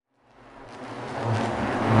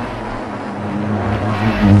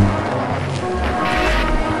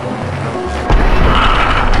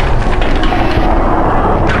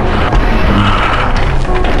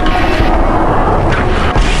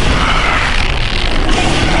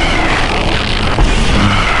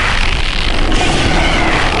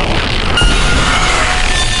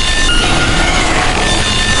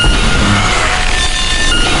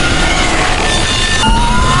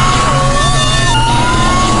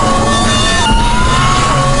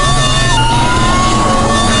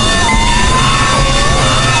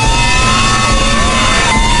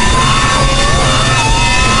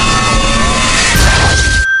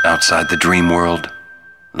Outside the dream world,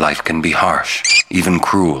 life can be harsh, even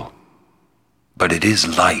cruel. But it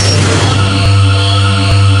is life.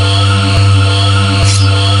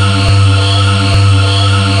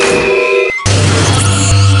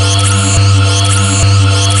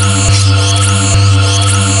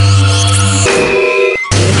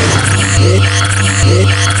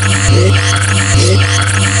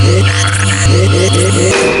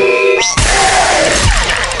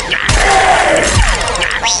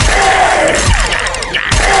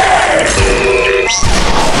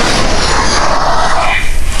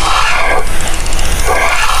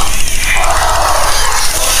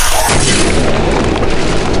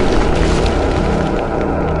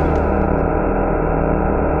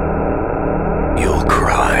 You'll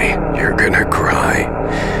cry. You're gonna cry.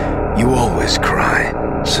 You always cry.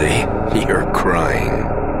 See? You're crying.